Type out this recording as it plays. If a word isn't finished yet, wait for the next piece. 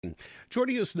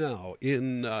Joining us now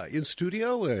in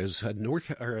studio is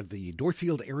the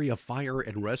Northfield Area Fire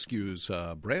and Rescue's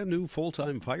brand new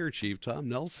full-time fire chief, Tom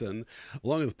Nelson,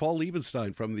 along with Paul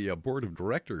Liebenstein from the board of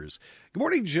directors. Good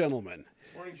morning, gentlemen.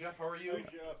 Good morning, Jeff. How are you? Hey,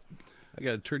 Jeff. I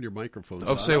got to turn your microphones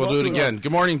on. We'll do it again.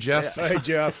 Good morning, Jeff. Hey,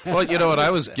 Jeff. Well, you know what? I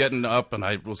was getting up and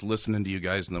I was listening to you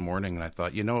guys in the morning, and I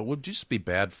thought, it would just be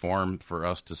bad form for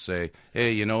us to say,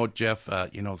 hey, Jeff,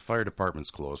 the fire department's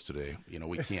closed today.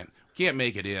 We can't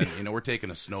make it in. We're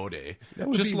taking a snow day.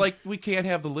 Just like we can't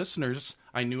have the listeners.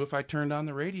 I knew if I turned on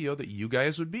the radio that you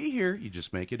guys would be here. You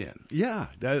just make it in. Yeah,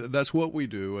 that's what we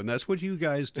do, and that's what you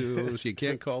guys do. Is you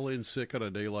can't call in sick on a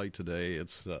day like today.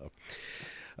 It's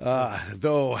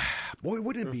though, boy,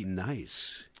 wouldn't it be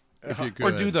nice if you could.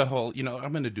 Or do the whole,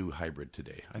 I'm going to do hybrid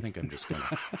today. I think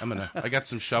I got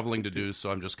some shoveling to do,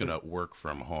 so I'm just going to work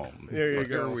from home. There you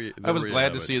go. I was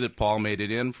glad to see that Paul made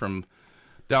it in from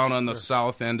down on the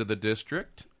south end of the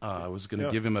district. I was going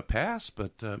to give him a pass,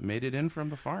 but made it in from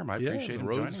the farm. I appreciate him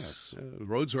joining us. The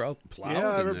roads are out plowed.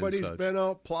 Yeah, everybody's been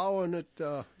out plowing it.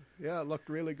 It looked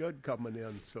really good coming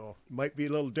in, so might be a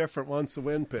little different once the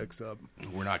wind picks up.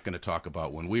 We're not going to talk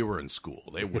about when we were in school.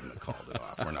 They wouldn't have called it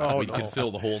off. We could fill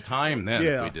the whole time then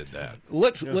if we did that.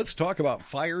 Let's talk about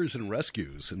fires and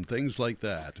rescues and things like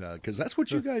that, because that's what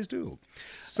you guys do.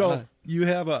 So you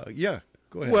have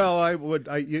go ahead. Well,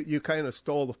 you kind of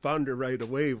stole the thunder right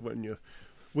away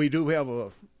we do have a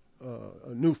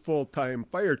new full-time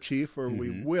fire chief, or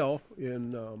we will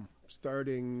in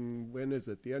starting, when is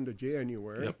it, the end of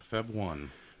January? Yep,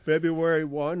 February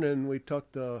 1, and we took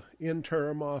the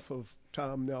interim off of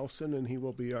Tom Nelson, and he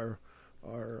will be our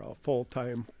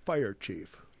full-time fire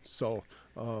chief. So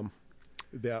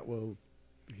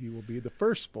he will be the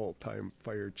first full-time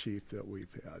fire chief that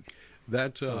we've had.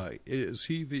 Is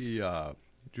he the...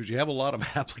 Did you have a lot of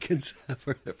applicants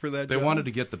for that They job? wanted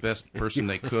to get the best person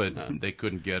they could. They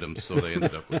couldn't get him, so they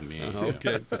ended up with me.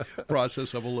 Okay.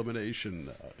 Process of elimination.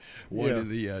 Wanted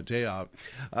the day out.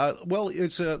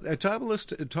 It's Tom, let's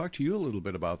talk to you a little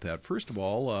bit about that. First of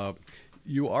all,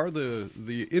 you are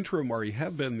the interim, or you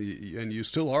have been and you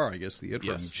still are, I guess, the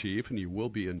interim chief, and you will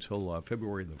be until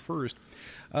February the 1st.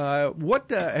 What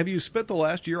have you spent the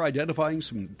last year identifying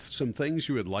some things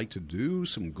you would like to do,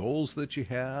 some goals that you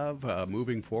have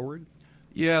moving forward?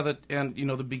 Yeah,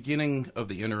 the beginning of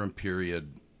the interim period,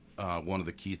 one of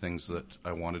the key things that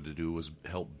I wanted to do was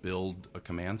help build a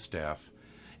command staff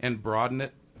and broaden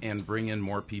it and bring in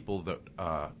more people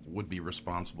that would be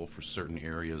responsible for certain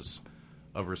areas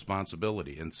of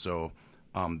responsibility. And so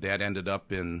that ended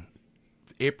up in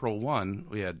April 1.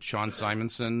 We had Sean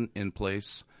Simonson in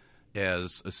place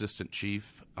as assistant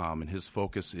chief, and his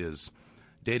focus is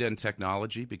data and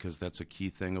technology, because that's a key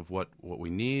thing of what we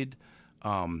need.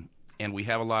 And we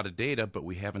have a lot of data, but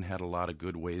we haven't had a lot of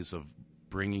good ways of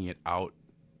bringing it out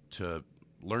to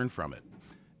learn from it.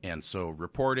 And so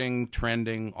reporting,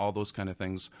 trending, all those kind of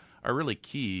things are really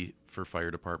key for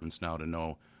fire departments now to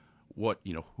know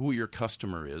who your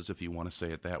customer is, if you want to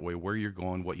say it that way, where you're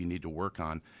going, what you need to work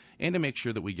on, and to make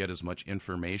sure that we get as much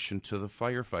information to the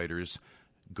firefighters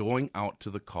going out to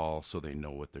the call so they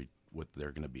know what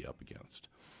they're going to be up against.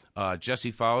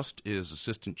 Jesse Faust is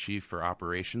assistant chief for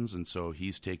operations, and so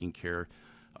he's taking care.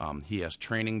 He has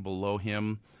training below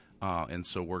him, and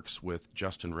so works with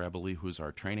Justin Rebely, who's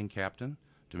our training captain,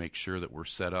 to make sure that we're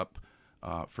set up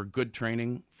for good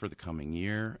training for the coming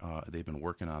year. They've been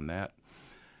working on that.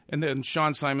 And then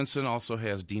Sean Simonson also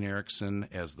has Dean Erickson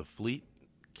as the fleet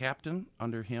captain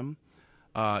under him,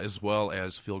 as well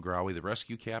as Phil Growie, the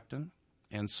rescue captain.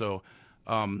 And so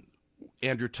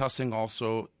Andrew Tussing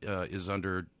also is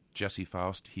under Jesse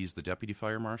Faust. He's the deputy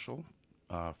fire marshal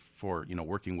for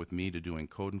working with me to doing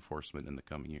code enforcement in the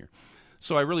coming year.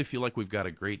 So I really feel like we've got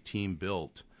a great team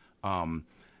built. And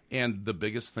the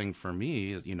biggest thing for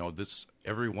me is,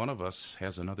 every one of us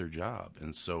has another job.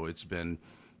 And so it's been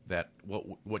that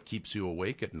what keeps you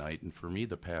awake at night. And for me,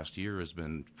 the past year has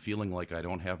been feeling like I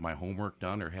don't have my homework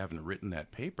done or haven't written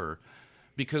that paper,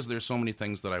 because there's so many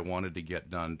things that I wanted to get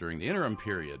done during the interim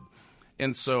period.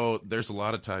 And so there's a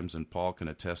lot of times, and Paul can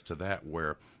attest to that,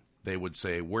 where they would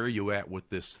say, where are you at with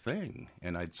this thing?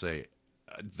 And I'd say,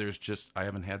 I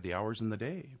haven't had the hours in the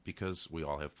day, because we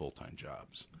all have full-time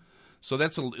jobs. So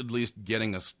that's at least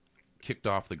getting us kicked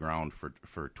off the ground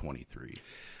for 23.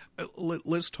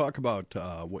 Let's talk about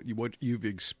what you've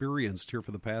experienced here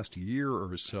for the past year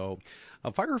or so.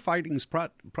 Firefighting's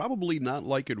probably not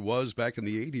like it was back in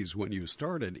the 80s when you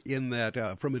started, in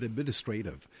that from an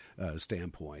administrative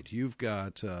standpoint, you've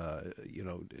got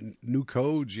new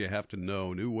codes you have to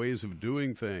know, new ways of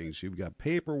doing things. You've got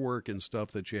paperwork and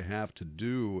stuff that you have to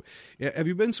do. Have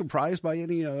you been surprised by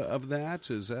any of that?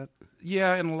 Is that?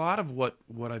 Yeah, and a lot of what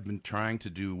I've been trying to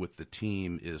do with the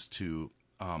team is to,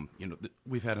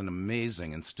 we've had an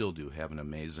amazing, and still do have an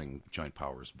amazing, Joint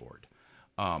Powers Board.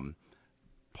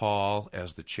 Paul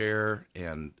as the chair,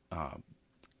 and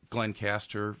Glenn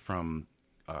Castor from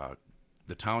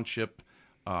the township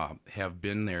have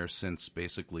been there since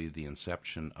basically the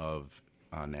inception of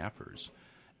NAFRS.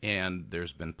 And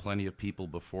there's been plenty of people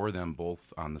before them,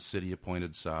 both on the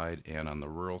city-appointed side and on the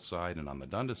rural side and on the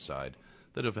Dundas side,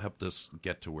 that have helped us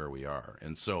get to where we are.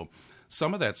 And so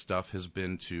some of that stuff has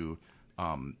been to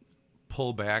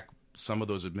pull back some of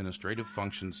those administrative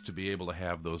functions to be able to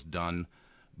have those done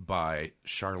by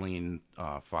Charlene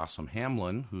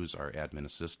Fossum-Hamlin, who's our admin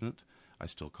assistant. I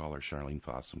still call her Charlene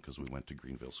Fossum because we went to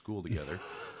Greenville School together.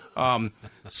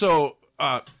 So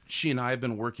she and I have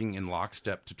been working in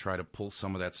lockstep to try to pull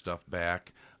some of that stuff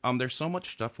back. There's so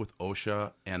much stuff with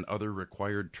OSHA and other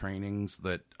required trainings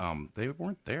that they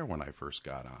weren't there when I first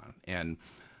got on. And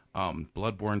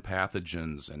bloodborne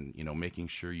pathogens, and making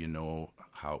sure you know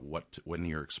when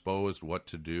you're exposed, what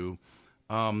to do.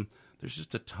 There's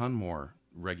just a ton more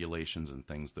regulations and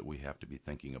things that we have to be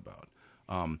thinking about.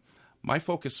 My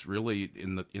focus really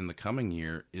in the coming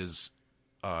year is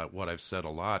what I've said a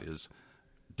lot is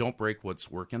don't break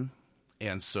what's working.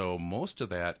 And so most of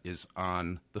that is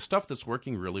on the stuff that's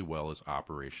working really well is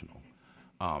operational.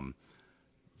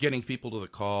 Getting people to the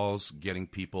calls, getting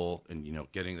people and,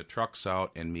 getting the trucks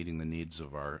out and meeting the needs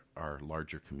of our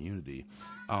larger community.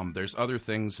 There's other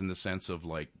things in the sense of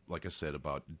like I said,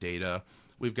 about data.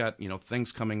 We've got,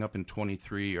 things coming up in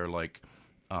 23 are like,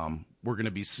 we're going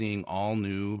to be seeing all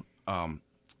new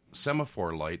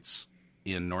semaphore lights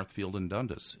in Northfield and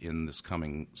Dundas in this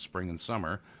coming spring and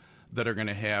summer that are going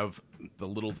to have the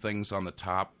little things on the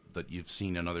top that you've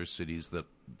seen in other cities that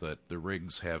the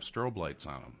rigs have strobe lights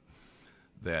on them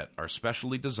that are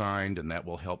specially designed, and that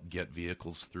will help get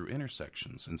vehicles through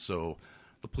intersections. And so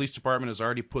the police department has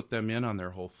already put them in on their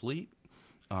whole fleet.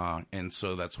 And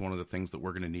so that's one of the things that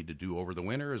we're going to need to do over the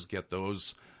winter is get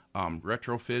those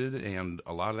retrofitted, and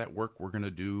a lot of that work we're going to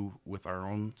do with our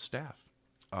own staff.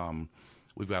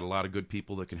 We've got a lot of good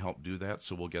people that can help do that,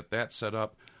 so we'll get that set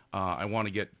up. I want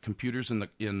to get computers in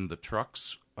the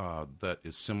trucks that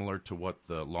is similar to what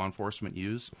the law enforcement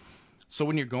use. So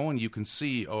when you're going, you can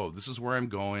see, this is where I'm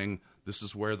going, this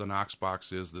is where the Knox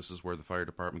box is, this is where the fire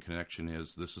department connection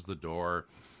is, this is the door.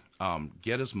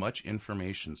 Get as much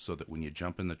information so that when you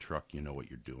jump in the truck, you know what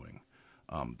you're doing.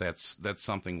 That's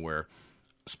something where,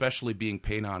 especially being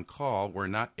paid on call, where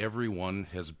not everyone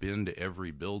has been to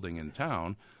every building in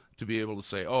town, to be able to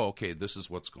say, okay, this is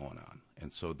what's going on.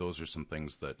 And so those are some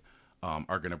things that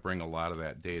are going to bring a lot of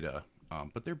that data.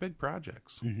 But they're big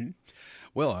projects. Mm-hmm.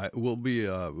 Well, we'll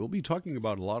be talking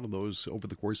about a lot of those over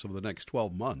the course of the next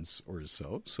 12 months or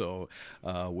so. So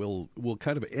we'll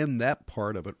kind of end that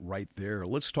part of it right there.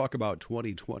 Let's talk about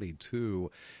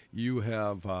 2022. You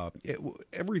have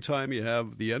every time you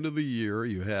have the end of the year,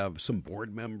 you have some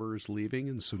board members leaving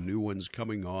and some new ones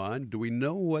coming on. Do we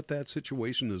know what that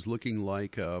situation is looking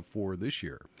like for this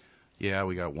year? Yeah,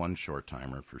 we got one short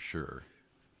timer for sure.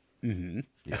 Mm-hmm.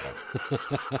 Yeah.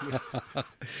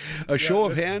 A show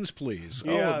of hands, please.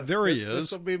 Yeah, there he is.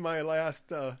 This will be my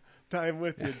last time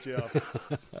with you,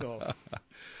 Jeff. So,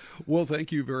 well,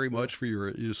 thank you very much for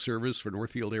your service for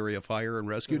Northfield Area Fire and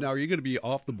Rescue. Now, are you going to be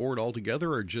off the board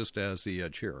altogether, or just as the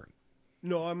chair?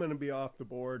 No, I'm going to be off the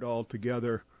board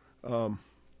altogether.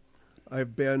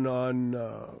 I've been on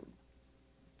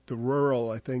the rural.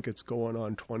 I think it's going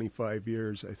on 25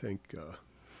 years. I think.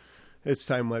 It's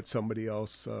time to let somebody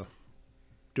else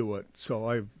do it. So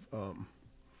I've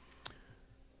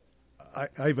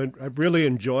really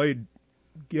enjoyed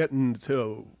getting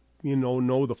to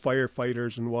know the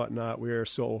firefighters and whatnot. We are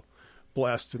so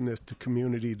blessed in this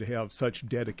community to have such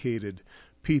dedicated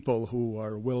people who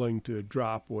are willing to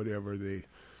drop whatever they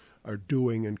are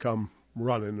doing and come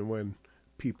running when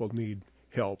people need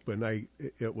help. And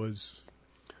it was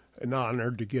an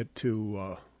honor to get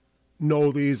to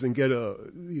know these and get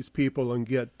these people and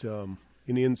get an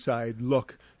inside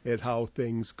look at how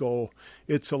things go.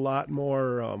 It's a lot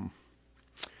more,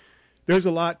 there's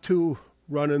a lot to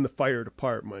running the fire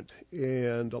department.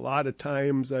 And a lot of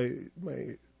times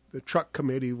the truck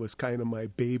committee was kind of my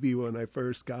baby when I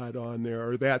first got on there,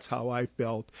 or that's how I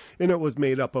felt. And it was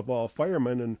made up of all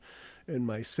firemen and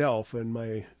myself. And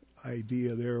my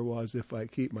idea there was, if I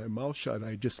keep my mouth shut,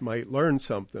 I just might learn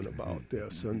something about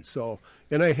this. And so,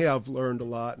 and I have learned a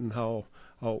lot, and how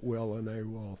it will, and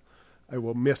I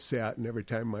will miss that. And every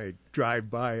time I drive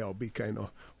by, I'll be kind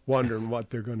of wondering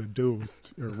what they're going to do,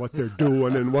 or what they're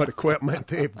doing, and what equipment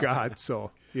they've got.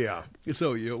 So, yeah.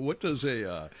 So, what does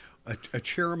a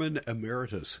chairman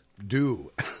emeritus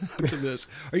do to this?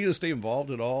 Are you going to stay involved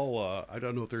at all? I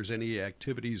don't know if there's any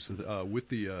activities with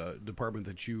the department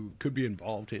that you could be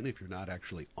involved in if you're not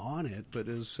actually on it, but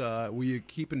will you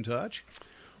keep in touch?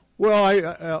 Well,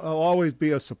 I'll always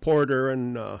be a supporter,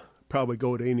 and probably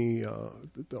go to any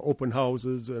the open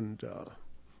houses and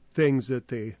things that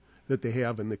they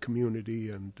have in the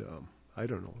community, and I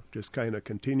don't know, just kind of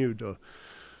continue to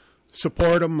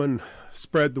support them and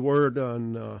spread the word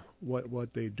on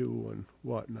what they do and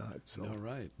whatnot. So, all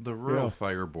right. The Rural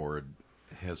Fire Board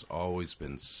has always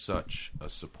been such a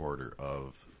supporter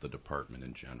of the department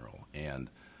in general, and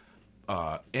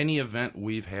any event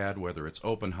we've had, whether it's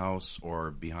open house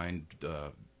or behind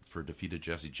for Defeated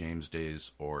Jesse James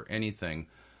Days or anything,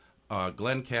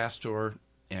 Glenn Castor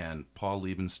and Paul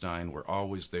Liebenstein were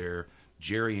always there.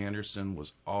 Jerry Anderson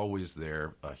was always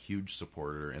there, a huge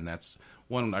supporter, and that's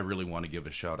one I really want to give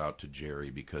a shout out to Jerry,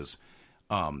 because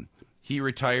he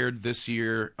retired this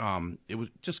year. It was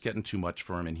just getting too much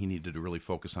for him, and he needed to really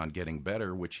focus on getting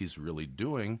better, which he's really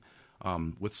doing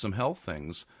with some health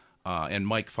things. And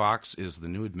Mike Fox is the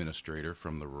new administrator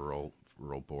from the rural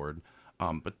board,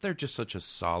 but they're just such a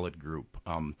solid group.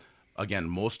 Again,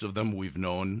 most of them we've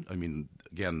known. I mean,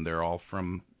 again,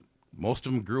 most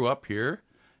of them grew up here.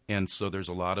 And so there's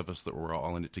a lot of us that we're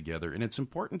all in it together. And it's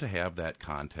important to have that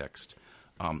context,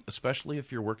 especially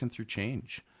if you're working through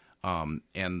change. And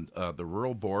the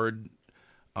rural board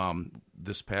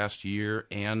this past year,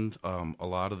 and a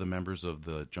lot of the members of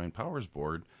the Joint Powers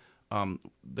Board,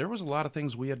 there was a lot of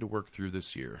things we had to work through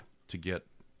this year to get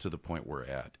to the point we're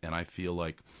at. And I feel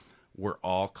like we're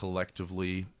all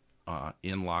collectively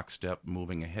in lockstep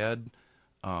moving ahead.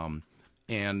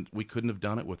 And we couldn't have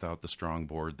done it without the strong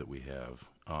board that we have.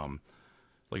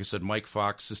 Like I said, Mike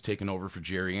Fox has taken over for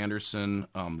Jerry Anderson.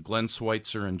 Glenn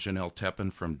Schweitzer and Janelle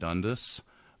Teppen from Dundas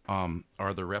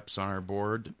are the reps on our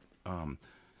board.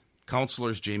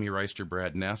 Councilors Jamie Reister,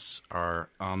 Brad Ness are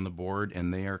on the board,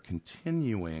 and they are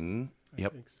continuing. I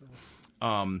think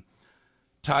so.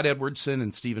 Todd Edwardson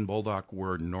and Stephen Boldock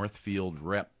were Northfield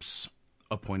reps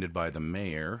appointed by the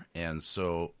mayor, and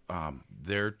so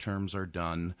their terms are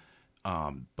done.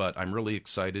 But I'm really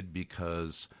excited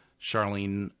because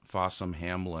Charlene Fossum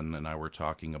Hamlin and I were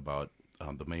talking about,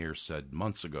 the mayor said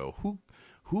months ago,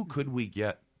 who could we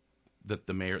get that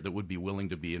the mayor that would be willing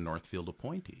to be a Northfield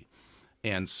appointee?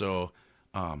 And so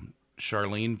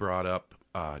Charlene brought up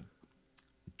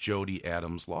Jody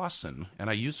Adams Lawson, and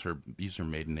I use her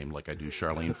maiden name like I do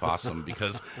Charlene Fossum,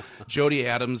 because Jody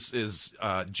Adams is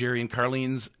Jerry and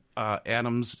Carlene's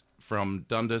Adams from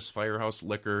Dundas Firehouse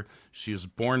Liquor. She was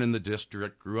born in the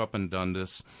district, grew up in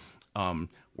Dundas,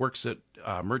 works at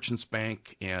Merchants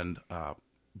Bank, and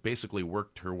basically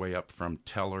worked her way up from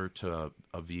teller to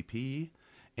a VP.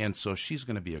 And so she's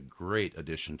going to be a great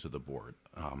addition to the board.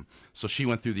 So she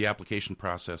went through the application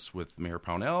process with Mayor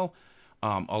Pownell,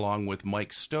 along with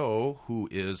Mike Stowe, who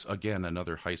is, again,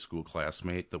 another high school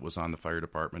classmate that was on the fire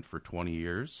department for 20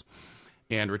 years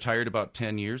and retired about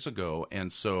 10 years ago.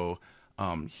 And so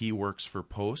he works for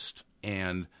Post,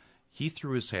 and he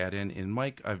threw his hat in. And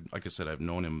Mike, like I said, I've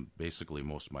known him basically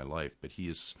most of my life, but he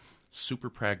is super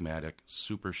pragmatic,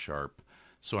 super sharp.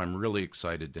 So I'm really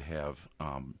excited to have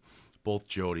both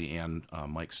Jody and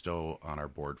Mike Stowe on our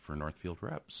board for Northfield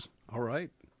reps. All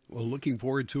right. Well, looking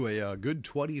forward to a good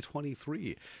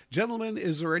 2023. Gentlemen,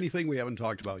 is there anything we haven't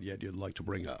talked about yet you'd like to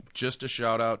bring up? Just a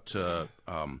shout out to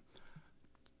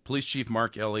Police Chief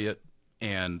Mark Elliott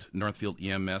and Northfield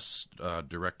EMS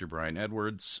Director Brian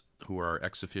Edwards, who are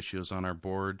ex officios on our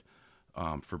board,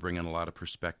 for bringing a lot of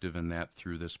perspective in that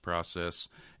through this process.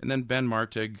 And then Ben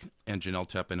Martig and Janelle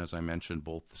Teppen, as I mentioned,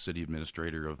 both the city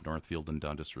administrator of Northfield and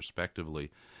Dundas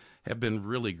respectively, have been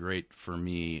really great for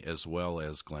me, as well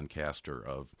as Glenn Castor,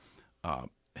 of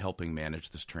helping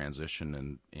manage this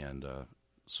transition. And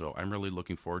so I'm really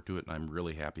looking forward to it, and I'm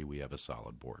really happy we have a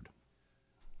solid board.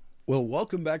 Well,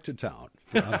 welcome back to town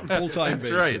on a full-time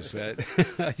basis.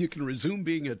 Right. You can resume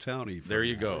being a townie. There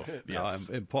you go. Yes.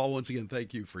 And Paul, once again,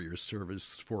 thank you for your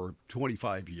service for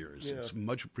 25 years. Yeah. It's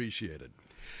much appreciated.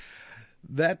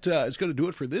 That is going to do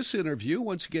it for this interview.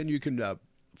 Once again, you can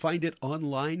find it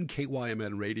online,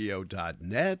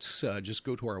 kymnradio.net. Just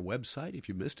go to our website if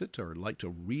you missed it or like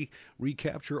to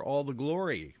recapture all the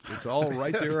glory. It's all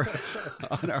right there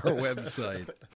on our website.